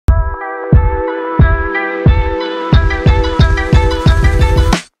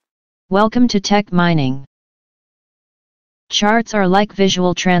Welcome to Tech Mining. Charts are like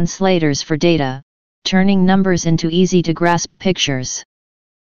visual translators for data, turning numbers into easy-to-grasp pictures.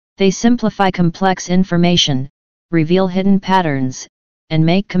 They simplify complex information, reveal hidden patterns, and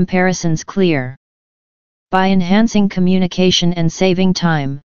make comparisons clear. By enhancing communication and saving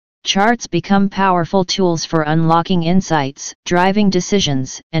time, charts become powerful tools for unlocking insights, driving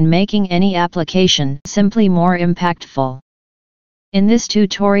decisions, and making any application simply more impactful. In this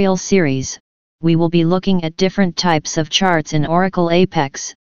tutorial series, we will be looking at different types of charts in Oracle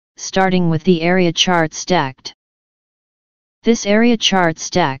Apex, starting with the area chart stacked. This area chart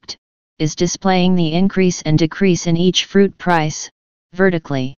stacked is displaying the increase and decrease in each fruit price,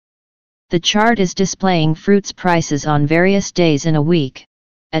 vertically. The chart is displaying fruits prices on various days in a week,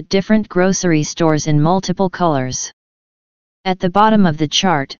 at different grocery stores in multiple colors. At the bottom of the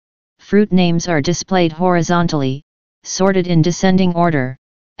chart, fruit names are displayed horizontally, sorted in descending order,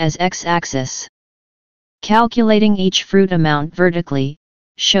 as x-axis. Calculating each fruit amount vertically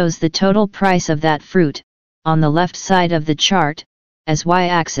shows the total price of that fruit, on the left side of the chart, as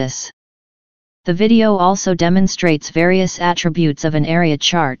y-axis. The video also demonstrates various attributes of an area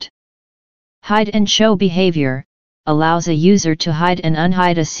chart. Hide and show behavior allows a user to hide and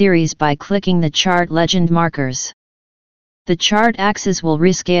unhide a series by clicking the chart legend markers. The chart axis will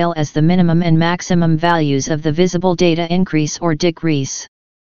rescale as the minimum and maximum values of the visible data increase or decrease.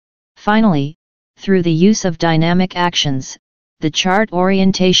 Finally, through the use of dynamic actions, the chart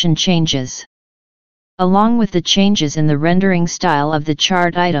orientation changes, along with the changes in the rendering style of the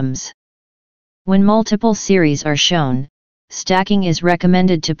chart items. When multiple series are shown, stacking is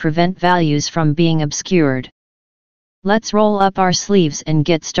recommended to prevent values from being obscured. Let's roll up our sleeves and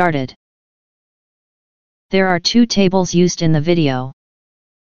get started. There are two tables used in the video.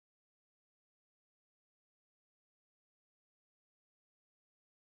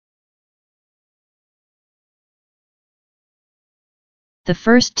 The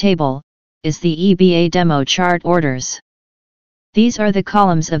first table is the EBA demo chart orders. These are the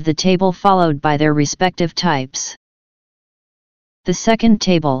columns of the table followed by their respective types. The second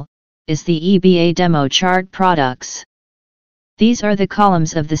table is the EBA demo chart products. These are the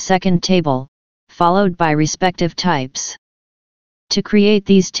columns of the second table, followed by respective types. To create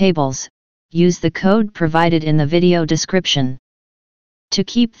these tables, use the code provided in the video description. To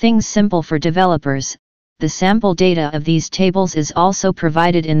keep things simple for developers, the sample data of these tables is also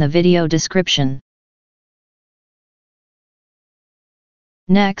provided in the video description.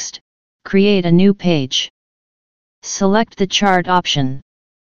 Next, create a new page. Select the chart option,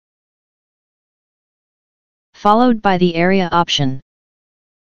 followed by the area option.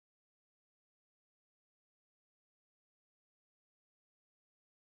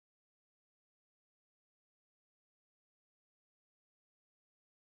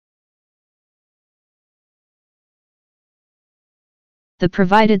 The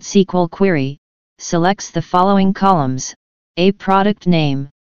provided SQL query selects the following columns: A product name,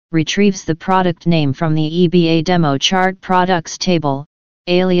 retrieves the product name from the EBA demo chart products table,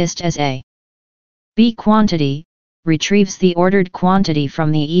 aliased as A. B quantity, retrieves the ordered quantity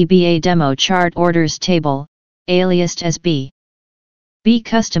from the EBA demo chart orders table, aliased as B. B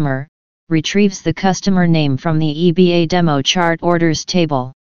customer, retrieves the customer name from the EBA demo chart orders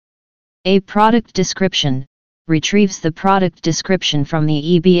table. A product description, retrieves the product description from the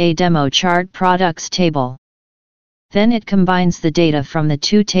EBA demo chart products table. Then it combines the data from the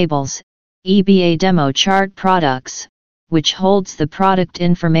two tables, EBA demo chart products, which holds the product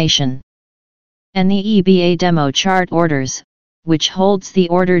information, and the EBA demo chart orders, which holds the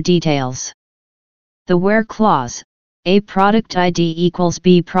order details. The where clause, A product ID equals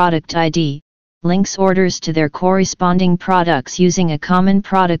B product ID, links orders to their corresponding products using a common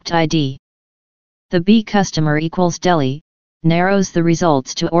product ID. The B customer equals deli, narrows the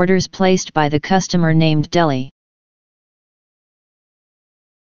results to orders placed by the customer named deli.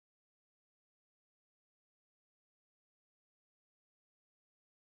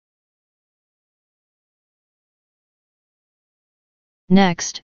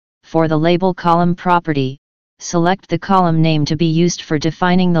 Next, for the label column property, select the column name to be used for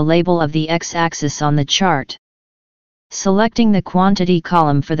defining the label of the x-axis on the chart. Selecting the quantity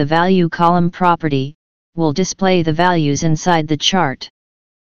column for the value column property will display the values inside the chart.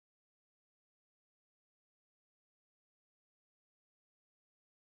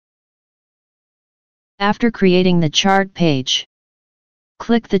 After creating the chart page,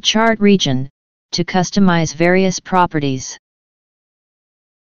 click the chart region to customize various properties.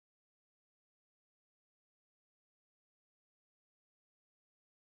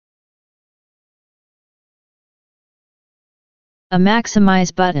 A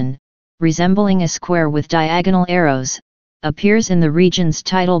Maximize button resembling a square with diagonal arrows, appears in the region's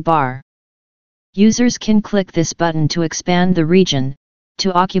title bar. Users can click this button to expand the region,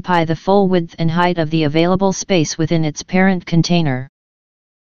 to occupy the full width and height of the available space within its parent container.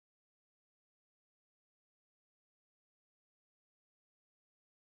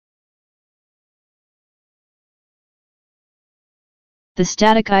 The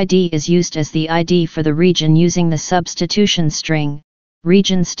static ID is used as the ID for the region using the substitution string,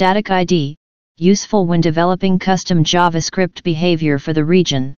 region static ID, useful when developing custom JavaScript behavior for the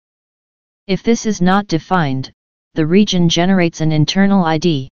region. If this is not defined, the region generates an internal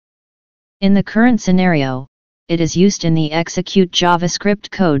ID. In the current scenario, it is used in the execute JavaScript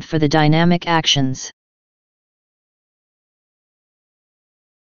code for the dynamic actions.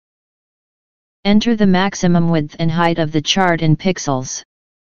 Enter the maximum width and height of the chart in pixels.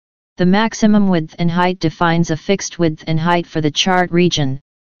 The maximum width and height defines a fixed width and height for the chart region,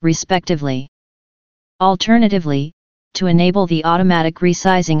 respectively. Alternatively, to enable the automatic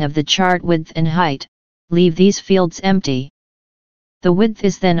resizing of the chart width and height, leave these fields empty. The width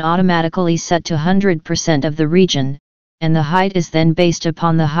is then automatically set to 100% of the region, and the height is then based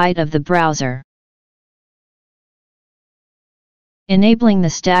upon the height of the browser. Enabling the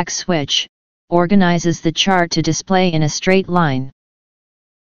stack switch organizes the chart to display in a straight line.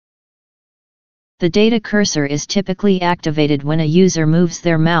 The data cursor is typically activated when a user moves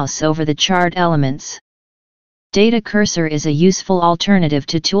their mouse over the chart elements. Data cursor is a useful alternative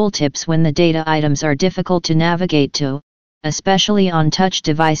to tooltips when the data items are difficult to navigate to, especially on touch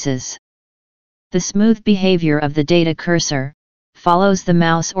devices. The smooth behavior of the data cursor follows the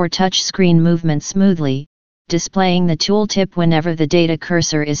mouse or touch screen movement smoothly, displaying the tooltip whenever the data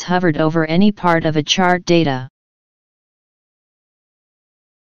cursor is hovered over any part of a chart data.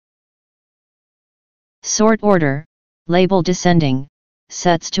 Sort order, label descending,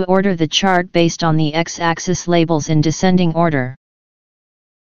 sets to order the chart based on the x-axis labels in descending order.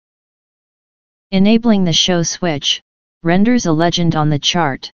 Enabling the show switch renders a legend on the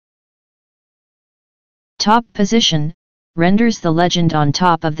chart. Top position renders the legend on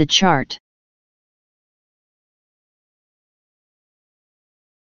top of the chart.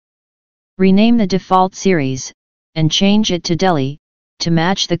 Rename the default series, and change it to Delhi, to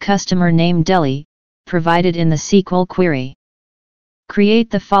match the customer name Delhi, provided in the SQL query. Create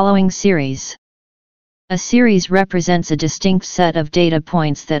the following series. A series represents a distinct set of data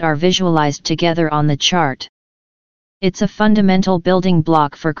points that are visualized together on the chart. It's a fundamental building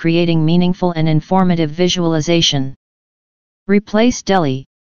block for creating meaningful and informative visualization. Replace Delhi.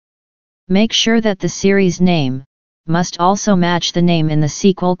 Make sure that the series name must also match the name in the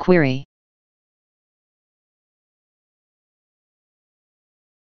SQL query.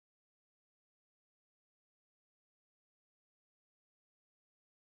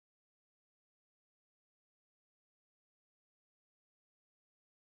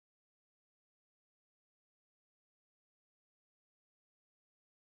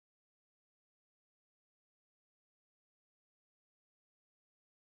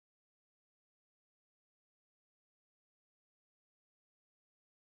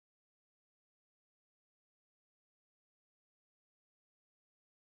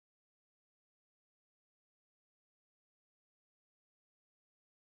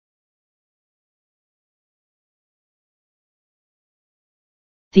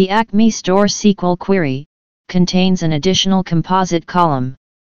 The Acme Store SQL query contains an additional composite column.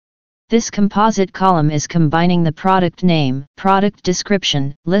 This composite column is combining the product name, product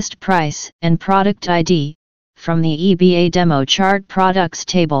description, list price, and product ID from the EBA demo chart products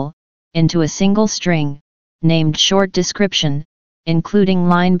table into a single string named short description, including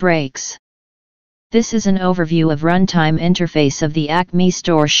line breaks. This is an overview of runtime interface of the Acme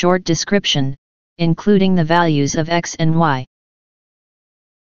Store short description, including the values of X and Y.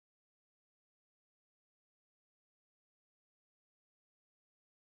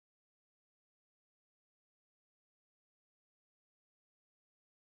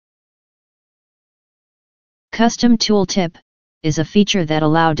 Custom Tooltip is a feature that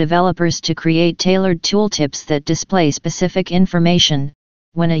allows developers to create tailored tooltips that display specific information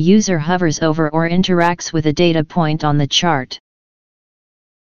when a user hovers over or interacts with a data point on the chart.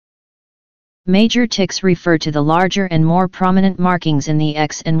 Major ticks refer to the larger and more prominent markings in the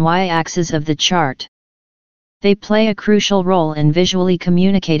X and Y axes of the chart. They play a crucial role in visually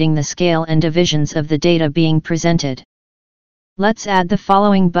communicating the scale and divisions of the data being presented. Let's add the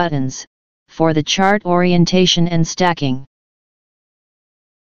following buttons for the chart orientation and stacking.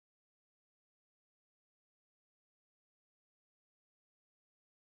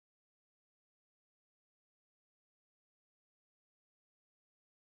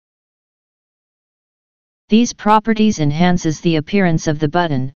 These properties enhances the appearance of the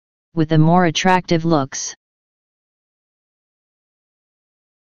button, with a more attractive looks.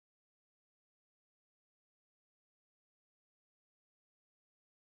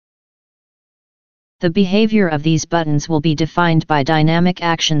 The behavior of these buttons will be defined by dynamic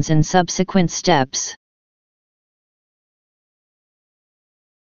actions in subsequent steps.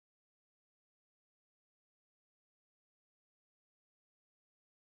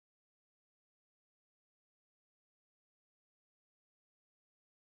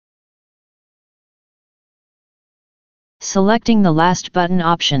 Selecting the last button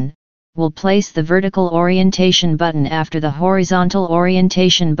option will place the vertical orientation button after the horizontal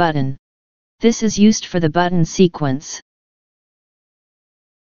orientation button. This is used for the button sequence.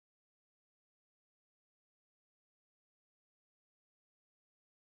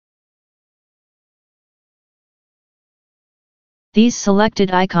 These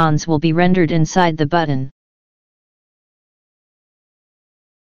selected icons will be rendered inside the button.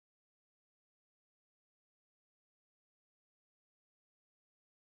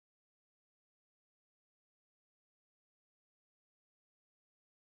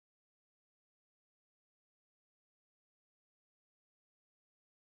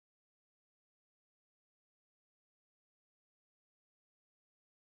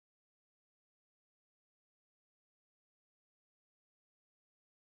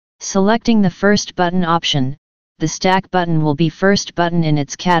 Selecting the first button option, the stack button will be first button in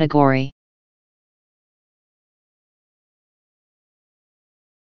its category.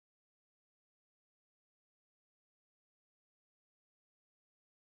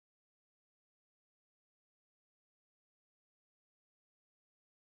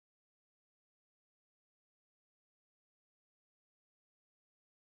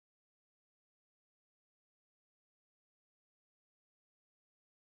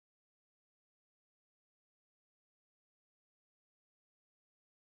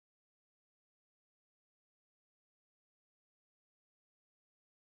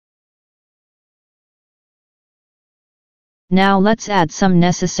 Now let's add some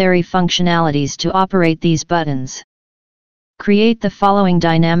necessary functionalities to operate these buttons. Create the following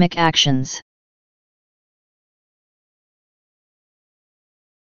dynamic actions.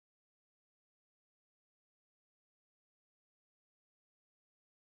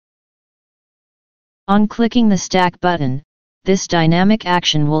 On clicking the stack button, this dynamic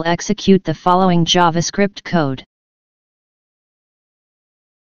action will execute the following JavaScript code.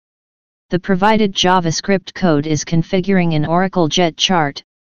 The provided JavaScript code is configuring an Oracle Jet chart,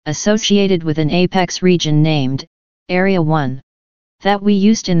 associated with an apex region named Area 1, that we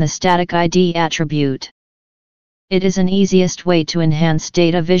used in the static ID attribute. It is an easiest way to enhance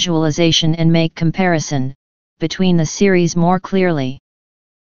data visualization and make comparison between the series more clearly.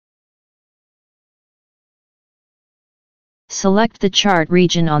 Select the chart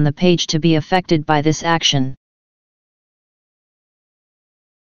region on the page to be affected by this action.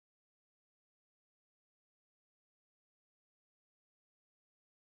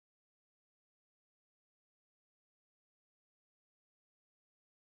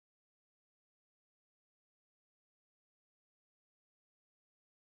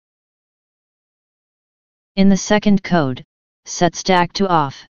 In the second code, set stack to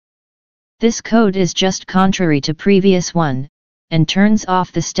off. This code is just contrary to previous one, and turns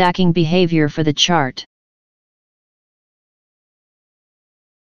off the stacking behavior for the chart.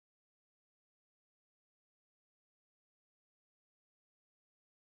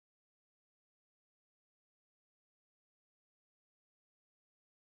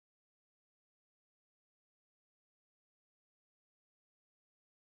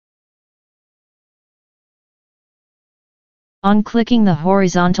 On clicking the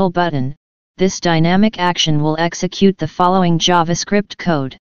horizontal button, this dynamic action will execute the following JavaScript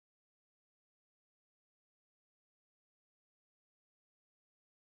code.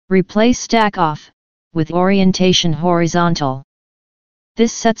 Replace stack off with orientation horizontal.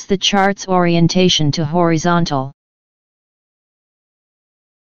 This sets the chart's orientation to horizontal.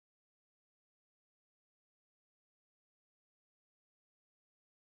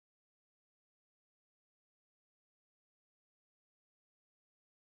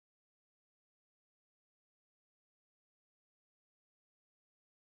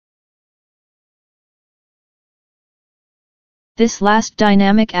 This last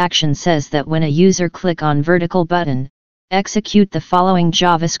dynamic action says that when a user click on vertical button, execute the following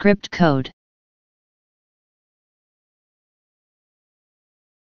JavaScript code.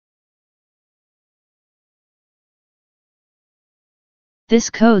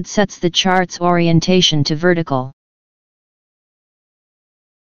 This code sets the chart's orientation to vertical.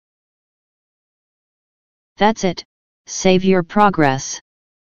 That's it, save your progress.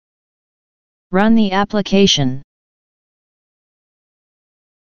 Run the application.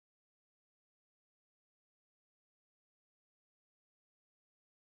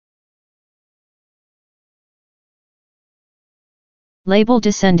 Label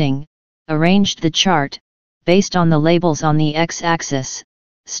descending, arranged the chart, based on the labels on the x-axis,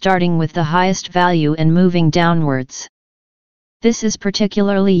 starting with the highest value and moving downwards. This is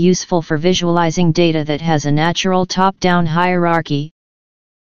particularly useful for visualizing data that has a natural top-down hierarchy.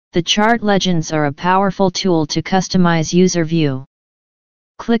 The chart legends are a powerful tool to customize user view.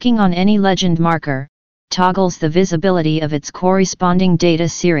 Clicking on any legend marker toggles the visibility of its corresponding data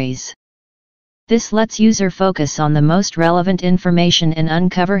series. This lets user focus on the most relevant information and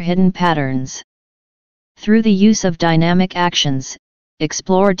uncover hidden patterns. Through the use of dynamic actions,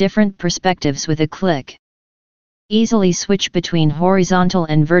 explore different perspectives with a click. Easily switch between horizontal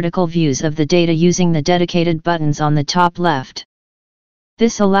and vertical views of the data using the dedicated buttons on the top left.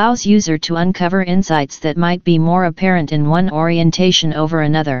 This allows user to uncover insights that might be more apparent in one orientation over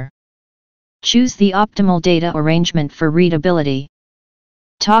another. Choose the optimal data arrangement for readability.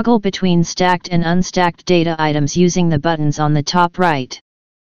 Toggle between stacked and unstacked data items using the buttons on the top right.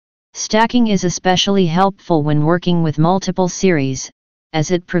 Stacking is especially helpful when working with multiple series, as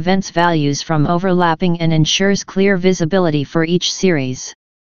it prevents values from overlapping and ensures clear visibility for each series.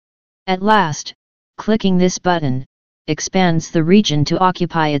 At last, clicking this button expands the region to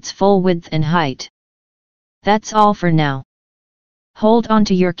occupy its full width and height. That's all for now. Hold on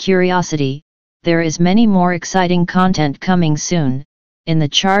to your curiosity, there is many more exciting content coming soon, in the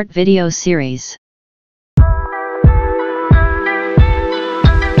chart video series.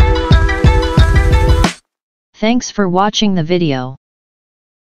 Thanks for watching the video.